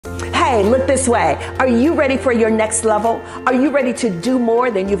Hey, look this way. Are you ready for your next level? Are you ready to do more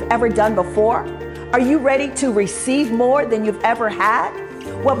than you've ever done before? Are you ready to receive more than you've ever had?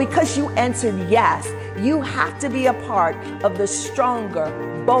 Well, because you answered yes, you have to be a part of the stronger,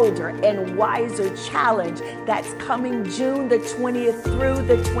 bolder, and wiser challenge that's coming June the 20th through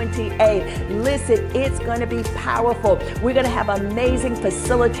the 28th. Listen, it's going to be powerful. We're going to have amazing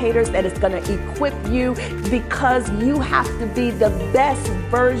facilitators that is going to equip you, because you have to be the best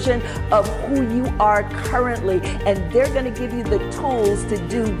version of who you are currently, and they're going to give you the tools to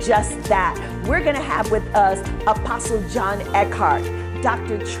do just that. We're going to have with us Apostle John Eckhart,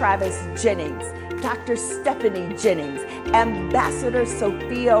 Dr. Travis Jennings, Dr. Stephanie Jennings, Ambassador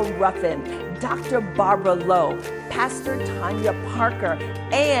Sophia Ruffin, Dr. Barbara Lowe, Pastor Tanya Parker,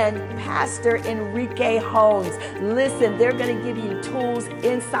 and Pastor Enrique Holmes. Listen, they're going to give you tools,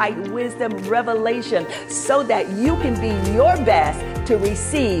 insight, wisdom, revelation, so that you can be your best to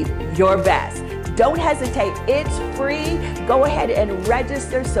receive your best. Don't hesitate. It's free. Go ahead and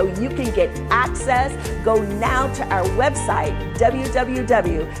register so you can get access. Go now to our website,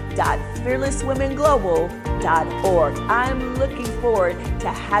 www.fearlesswomenglobal.org. I'm looking forward to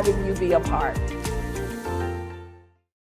having you be a part.